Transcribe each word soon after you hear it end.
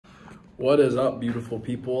What is up, beautiful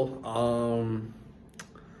people? I'm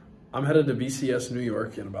headed to BCS New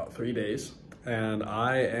York in about 3 days, and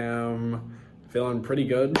I am feeling pretty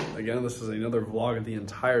good. Again, this is another vlog of the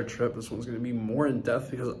entire trip. This one's gonna be more in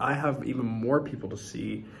depth because I have even more people to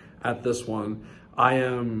see at this one. I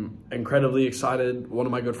am incredibly excited. One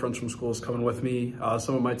of my good friends from school is coming with me.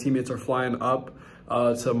 Some of my teammates are flying up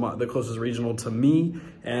to the closest regional to me,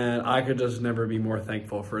 and I could just never be more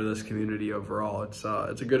thankful for this community overall. It's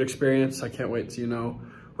a good experience. I can't wait to, you know,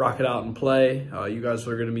 rock it out and play. You guys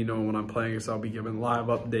are gonna be knowing when I'm playing, so I'll be giving live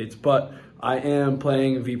updates, but I am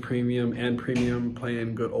playing V Premium and Premium,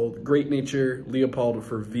 playing good old Great Nature, Leopold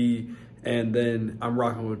for V, and then I'm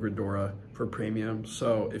rocking with Gridora for Premium.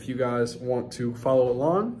 So if you guys want to follow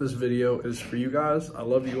along, this video is for you guys. I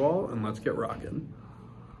love you all, and let's get rocking.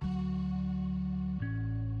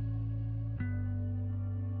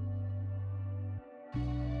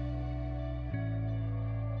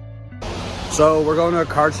 So we're going to a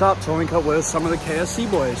card shop to link up with some of the KSC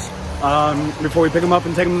boys before we pick them up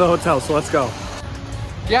and take them to the hotel. So let's go.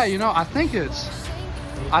 Yeah, you know, I think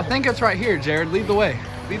it's right here, Jared. Lead the way.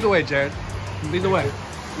 Lead the way, Jared. Lead the way.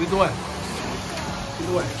 Lead the way. Lead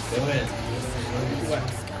the way. Go ahead. Lead the way.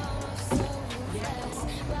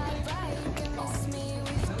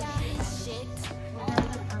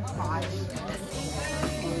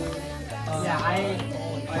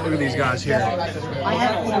 Look at these guys here.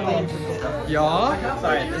 Y'all?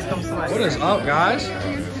 What is up, guys?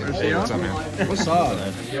 What's up, man? What's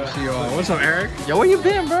up? See y'all. What's up, Eric? Yo, where you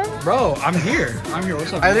been, bro? Bro, I'm here. I'm here.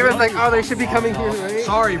 What's up? I didn't even think, oh, they should be coming here, right?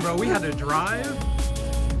 Sorry, bro. We had to drive.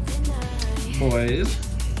 Boys.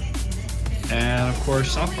 And, of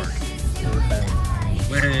course, South Park.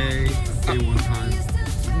 Way one time.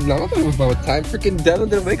 No, that was no time. Freaking Devlin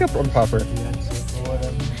didn't wake up on proper.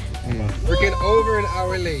 Freaking over an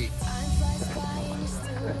hour late.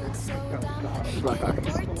 Why?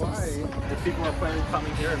 If people are planning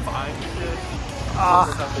coming here and buying shit.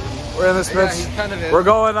 We're in this bitch. Yeah, kind of we're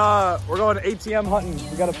going ATM hunting.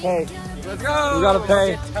 We gotta pay. Let's go. We gotta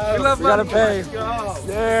pay. We gotta pay. Let's go.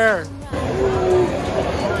 There.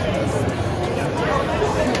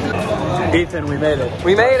 Ethan, we made it.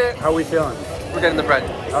 We made it. How are we feeling? We're getting the bread.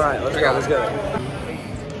 All right, let's go. Let's get it.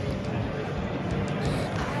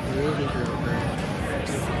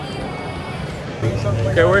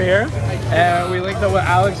 Okay, we're here, and we linked up with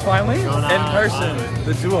Alex finally, in person.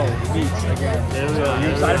 The duo meets again. There we go. You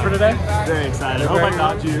excited for today? Very excited. I hope I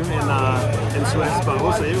got you in Swiss, but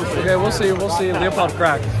we'll see. Okay, we'll see. We'll see. Leopold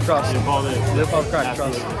crack, trust. Leopold crack,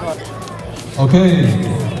 trust. Okay,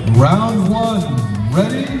 round one.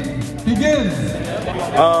 Ready? Begin.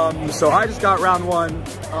 So I just got round one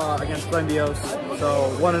against Glendios.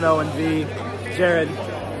 So 1-0 in V. Jared.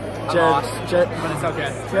 But it's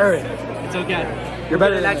okay. Jared. It's okay. You're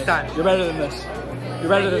better than next time. You're better than this. You're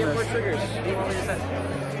better than this. Triggers.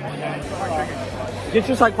 Get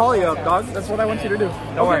your psychology up, dog. That's what I want you to do.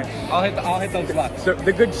 Don't worry. I'll hit those bucks.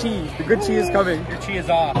 The good chi. The good chi is coming. Your chi is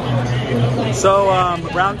off. So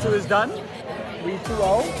round two is done. We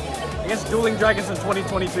 2-0 against Dueling Dragons in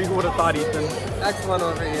 2023. Who would have thought, Ethan? X1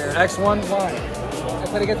 over here. X1. Why? I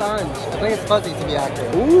played against Orange. I think it's fuzzy to be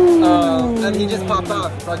accurate. Ooh. And he just popped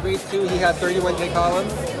off. For grade 2, he had 31K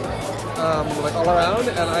columns. Like all around,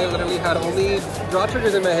 and I literally had only draw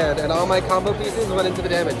triggers in my hand, and all my combo pieces went into the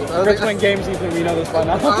damage. Let's win games, Ethan. We know this by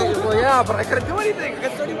now. Well, yeah, but I couldn't do anything. I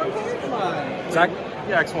got 31K. Come on. Zach?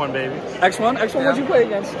 Yeah, X1, baby. X1? X1, Yeah. what'd you play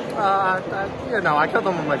against? I killed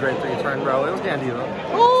them with my grade 3 turn, bro. It was Candy, though.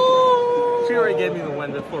 Oh! She already gave me the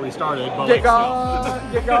win before we started, but Get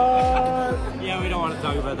gone! Get gone! yeah, we don't want to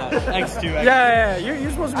talk about that. X2. Yeah,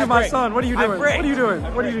 you're supposed to be my son. What are you doing? What are you doing?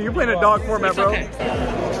 What are you doing? You're playing a dog format, bro.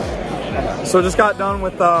 So just got done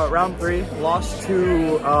with round 3. Lost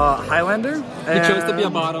to Highlander. You chose to be a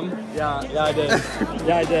bottom. Yeah, I did.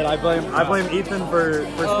 Yeah, I did. I blame Ethan for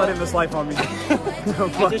spreading this life on me. I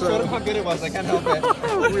just showed him how good it was. I can't help it.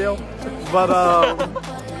 Real. But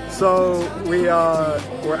so we're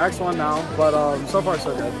X1 now. But so far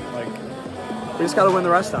so good. Like we just gotta win the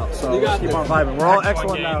rest out. So let's keep on vibing. We're all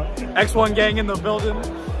X1 now. X1 gang in the building.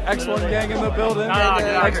 X1 gang in the building.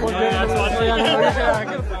 X1 gang in the building. Get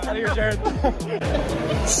out of here,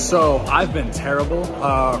 Jared. So I've been terrible.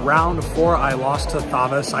 Round 4, I lost to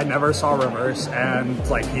Thavas. I never saw reverse, and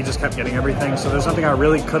like he just kept getting everything. So there's nothing I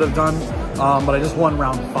really could have done. But I just won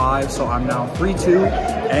round 5, so I'm now 3-2,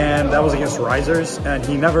 and that was against Risers, and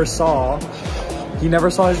he never saw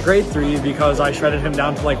his grade 3 because I shredded him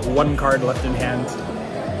down to like 1 card left in hand.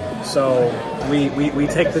 So we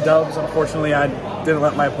take the dubs. Unfortunately, I didn't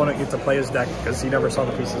let my opponent get to play his deck because he never saw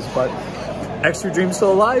the pieces, but Extra Dream's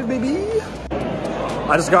still alive, baby.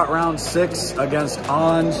 I just got round 6 against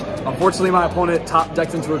Anj. Unfortunately, my opponent top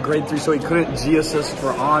decked into a grade 3, so he couldn't G assist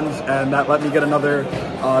for Anj, and that let me get another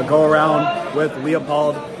go around with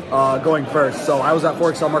Leopold going first. So I was at 4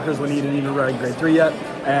 Excel markers when he didn't even ride grade 3 yet,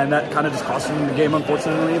 and that kind of just cost him the game,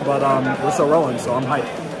 unfortunately, but we're still rolling, so I'm hyped.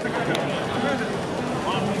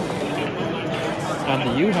 How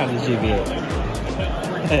do you have the GBA?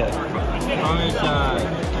 I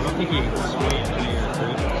don't think he can sway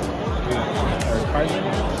higher,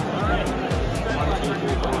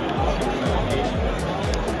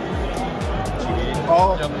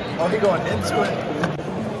 Oh, he going into it.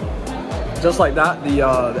 Just like that, the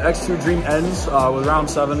X2 Dream ends with round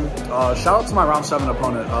 7. Shout out to my round 7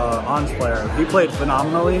 opponent, Anj player. He played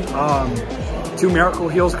phenomenally. 2 miracle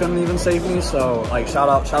heals couldn't even save me. So like shout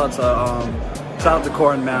out to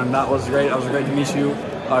Corin, man. That was great. That was great to meet you.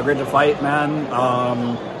 Great to fight, man.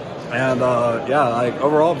 Yeah, like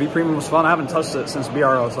overall, V Premium was fun. I haven't touched it since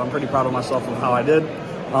BRO, so I'm pretty proud of myself of how I did.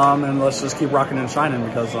 And let's just keep rocking and shining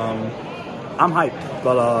because I'm hyped.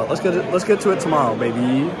 But let's get to it tomorrow,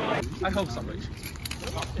 baby. I hope somebody.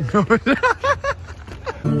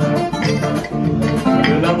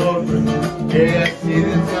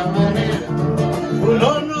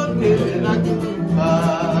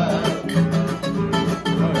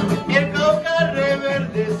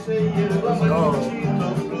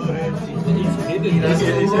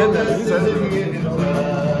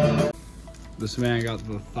 This man got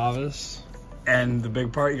the Thavis, and the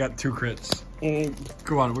big part, he got 2 crits.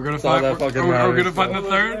 Come on, we're gonna find. We're gonna find the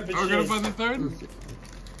third. We're gonna find the third.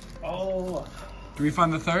 Oh. Do we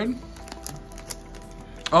find the third?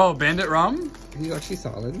 Oh, Bandit Rum. He's actually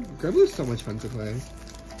solid. Grimblew's so much fun to play.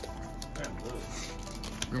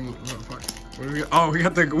 What do we got? Oh, we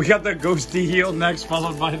got the Ghosty heal next,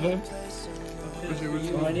 followed by the.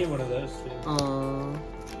 Oh, I need one of those too.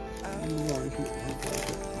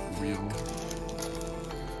 Real.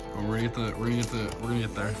 Oh, we're gonna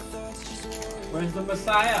get there. Where's the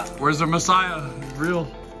Messiah? Where's the Messiah? Real.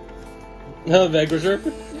 No, the Vanguard.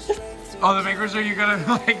 Oh, the Vanguard, you gotta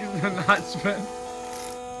like not spend.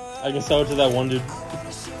 I can sell it to that one dude.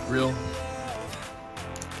 Real.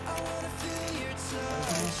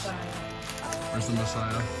 Where's the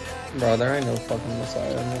Messiah? Bro, there ain't no fucking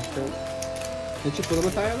Messiah in this shit. Did you put a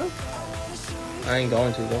Messiah though? I ain't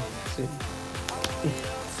going to though. See.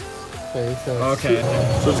 Okay.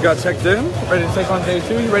 So just got checked in. Ready to take on day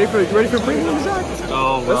 2. You ready for premium, Zach?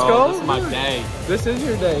 Oh, let's go. This is my day. This is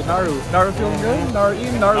your day, Naru. Naru feeling good? Naru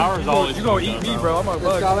eating? Naru's always you gonna eat me, bro. I'm a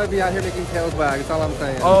bug. Y'all might be out here making tails wag. That's all I'm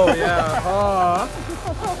saying. Oh yeah.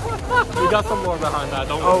 We got some more behind that.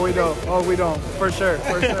 Don't worry. Oh, we don't. Oh, we don't. For sure.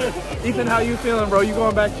 For sure. Ethan, how you feeling, bro? You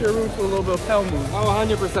going back to your roots with a little bit of Pell Moon? Oh,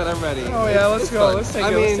 100%. I'm ready. Oh yeah, let's go. Fun. Let's take I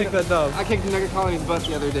it. mean, Let's take that dub. I kicked Nugget Colony's butt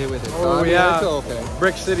the other day with it. So Oh I mean, yeah. I feel okay.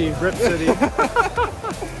 Brick City, Rip City.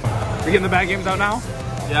 We getting the bad games out now?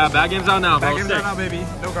 Yeah, bad games out now. Bad games out now, baby.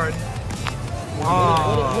 No guard.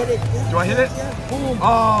 Oh. Do I hit it?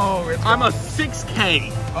 Oh, I'm a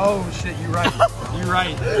 6K. Oh shit, you're right. You're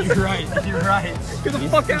right. You're right. You're right. Get the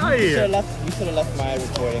fuck out of here. You should have left my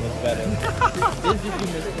recording. It's better.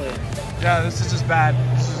 Yeah, this is just bad.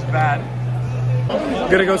 This is bad.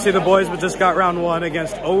 Gonna go see the boys, but just got round 1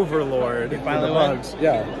 against Overlord. finally the won? Bugs.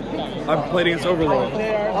 Yeah. I played against Overlord.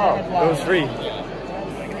 Oh, it was free.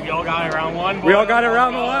 We all got it round 1. We all got it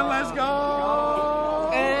round 1. Let's go.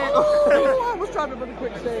 I was trying to put a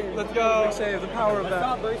quick save. Let's go. Quick save. The power of that.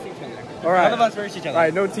 Stop versus each other. All right. None of us versus each other. All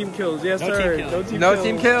right, no team kills. Yes, sir. No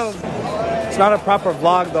team kills. It's not a proper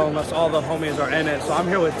vlog though, unless all the homies are in it. So I'm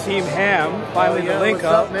here with Team Ham. Finally, the link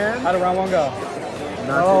up. Up, man? How did round 1 go?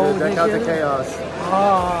 Not too good. Deck out the chaos.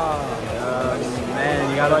 Man,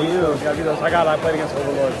 you gotta beat those. You gotta beat those. I played against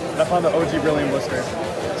Overlord. I found the OG Brilliant Blister.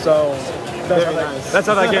 So that's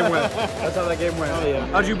how that game went. That's how that game went. Oh, yeah.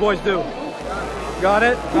 How'd you boys do? Got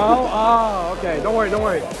it? No? Oh, okay. Don't worry, don't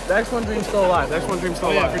worry. The X1 Dream's still alive. The X1 Dream's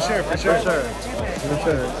still alive. For sure.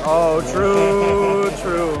 Oh,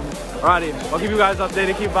 true. Alrighty, I'll keep you guys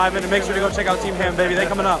updated. Keep vibing and make sure to go check out Team Ham, baby. They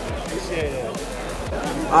coming up. Appreciate it.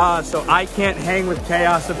 So I can't hang with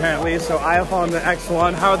Chaos apparently, so I have on the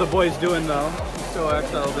X1. How are the boys doing though? Still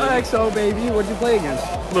XO, baby. XO, baby. What'd you play against?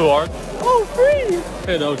 Blue Arc. Oh, free!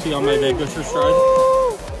 Hit OT on my Vanguard stride.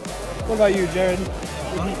 What about you, Jared?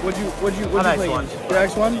 What'd you play against? Your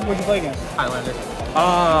X1? What'd you play against? Highlander.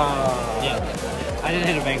 Yeah. I didn't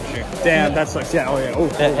hit a Vanguard. Damn, that sucks. Yeah, oh yeah. Oh,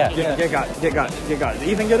 get got. Did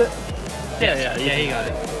Ethan get it? Yeah, he got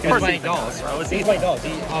it. He was playing dolls, bro. He's playing dolls.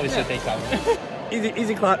 He obviously takes out.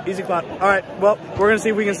 Easy clap. All right, well, we're gonna see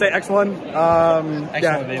if we can stay X1.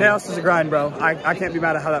 Yeah, baby. Chaos is a grind, bro. I can't be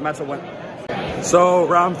mad at how that matchup went. So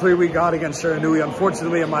round 3 we got against Sharanui.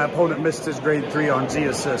 Unfortunately, my opponent missed his grade 3 on G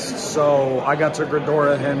assist, so I got to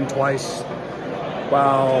Gradora him twice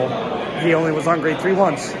while he only was on grade 3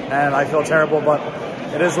 once, and I feel terrible, but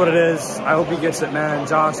it is what it is. I hope he gets it, man.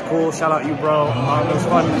 Josh, cool. Shout out you, bro. It was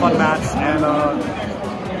fun match, and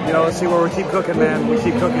you know, let's see where we keep cooking, man. We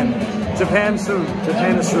keep cooking. Japan soon.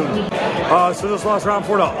 Japan is soon. So just lost round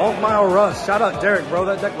 4 to Alt Mile Rush. Shout out Derek, bro.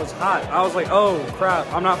 That deck was hot. I was like, oh crap,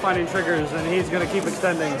 I'm not finding triggers, and he's gonna keep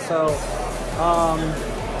extending. So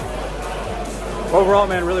overall,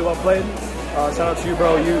 man, really well played. Shout out to you,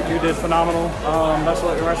 bro. You did phenomenal. Best of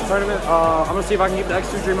luck in the rest of the tournament. I'm gonna see if I can keep the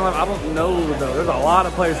X2 Dream alive. I don't know though. There's a lot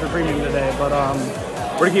of players for premium today, but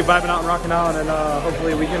we're gonna keep vibing out and rocking out, and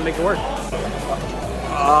hopefully we can make it work.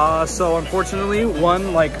 So unfortunately,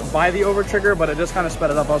 won like by the over trigger, but it just kind of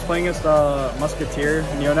sped it up. I was playing against Musketeer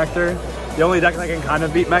Neo Nectar, the only deck that can kind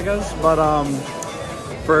of beat Megas, but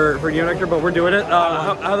for Neo Nectar, but we're doing it.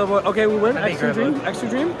 Okay, we win. X2 Dream. X2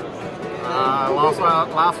 Dream.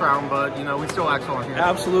 Last round, but you know we still excellent here.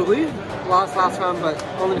 Absolutely. Last round, but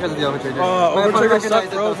only because of the over trigger. Over trigger suck,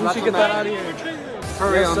 bro. We should get that out of here.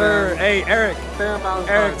 Yes, sir. Man. Hey, Eric.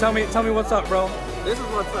 Eric, tell me what's up, bro. This is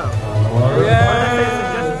what's up.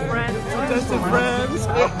 Yeah. Distant friends.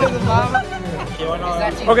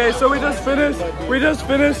 Okay, so we just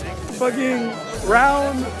finished fucking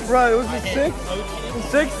round, bro. It was the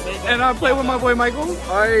sixth, and I played with my boy Michael.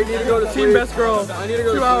 I need to go to sleep. Team best girl. I need to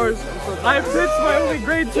go 2 hours. I pitched my only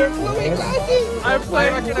grade 2.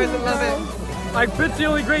 I pitched the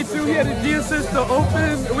only grade 2. He had a G assist to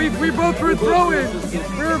open. We both were throwing.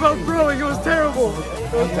 We were both throwing. It was terrible.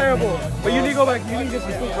 It was terrible. But you need to go back. You need to get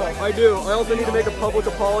some sleep, bro. I do. I also need to make a public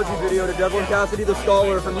apology video to Devlin Cassidy, the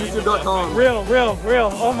scholar from YouTube.com. Real.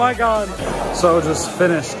 Oh my God. So just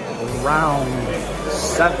finished round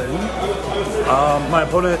 7. My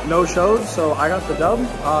opponent no showed, so I got the dub.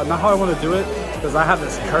 Not how I want to do it, because I have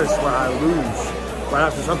this curse where I lose right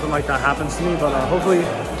after something like that happens to me. But hopefully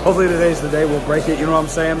today's the day we'll break it. You know what I'm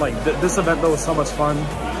saying? Like this event though was so much fun.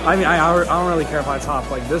 I mean, I don't really care if I top.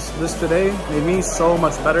 Like this today made me so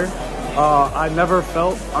much better. I never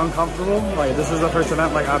felt uncomfortable. Like this is the first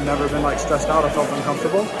event like I've never been like stressed out or felt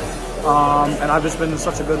uncomfortable. And I've just been in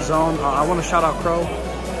such a good zone. I want to shout out Crow.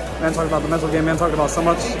 Man talked about the mental game. Man talked about so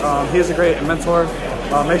much. He is a great mentor.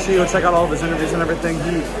 Make sure you go check out all of his interviews and everything.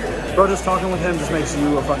 Bro, just talking with him just makes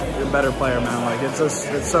you a better player, man. Like it's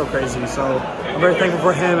so crazy. So I'm very thankful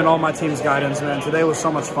for him and all my team's guidance, man. Today was so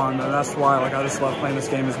much fun, and that's why like I just love playing this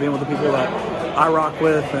game, is being with the people that I rock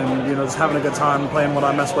with, and you know, just having a good time playing what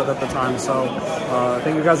I mess with at the time. So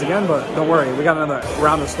thank you guys again, but don't worry, we got another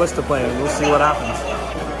round of Swiss to play, and we'll see what happens.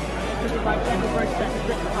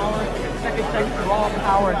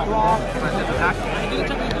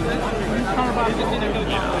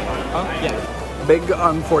 Big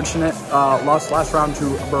unfortunate, lost last round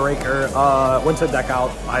to Breaker. Went to deck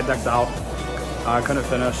out. I decked out. I couldn't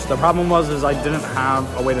finish. The problem was I didn't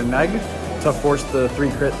have a way to neg to force the 3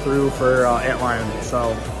 crit through for Antlion.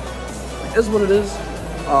 So it is what it is.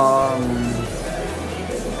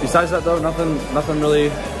 Besides that though, nothing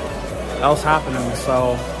really else happening.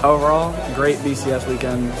 So overall, great BCS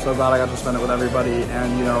weekend. So glad I got to spend it with everybody,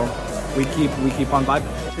 and you know, we keep on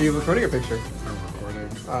vibing. Are you recording a picture?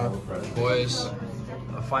 Boys,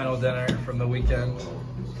 the final dinner from the weekend.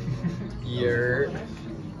 The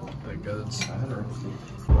goods.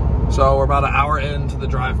 So we're about an hour into the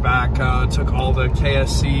drive back. Took all the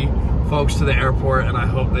KSC folks to the airport, and I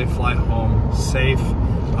hope they fly home safe.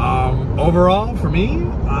 Overall, for me,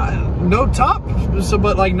 no top. So,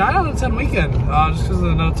 but like 9 out of 10 weekend, just because of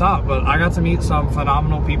the no top. But I got to meet some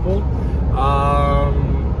phenomenal people.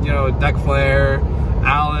 You know, Deck Flare,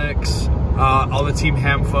 Alex. All the Team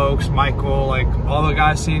Ham folks, Michael, like all the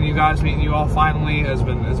guys, seeing you guys, meeting you all finally has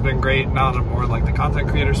been great. Now I'm more like the content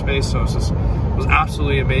creator space, so it was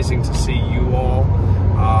absolutely amazing to see you all.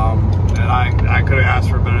 And I could have asked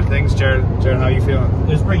for better things. Jared, how you feeling?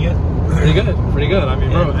 It was pretty good. Pretty good. I mean,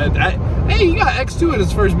 bro, hey, you got X2 in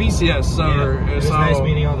his first BCS, so yeah, it was nice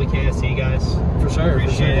meeting all the KSC guys. For sure.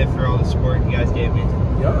 Appreciate it for all the support you guys gave me.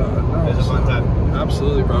 Yeah, no, it was a fun time.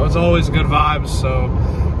 Absolutely, bro. It's always good vibes. So,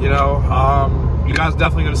 you know, you guys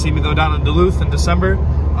definitely gonna see me though down in Duluth in December.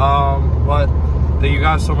 But thank you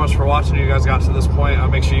guys so much for watching. You guys got to this point.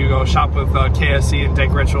 Make sure you go shop with KSC and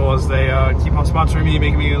Dank Ritual as they keep on sponsoring me,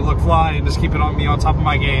 making me look fly, and just keeping me on top of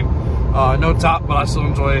my game. No top, but I still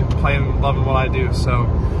enjoy playing, loving what I do. So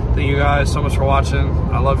thank you guys so much for watching.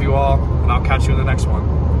 I love you all, and I'll catch you in the next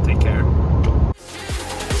one. Take care.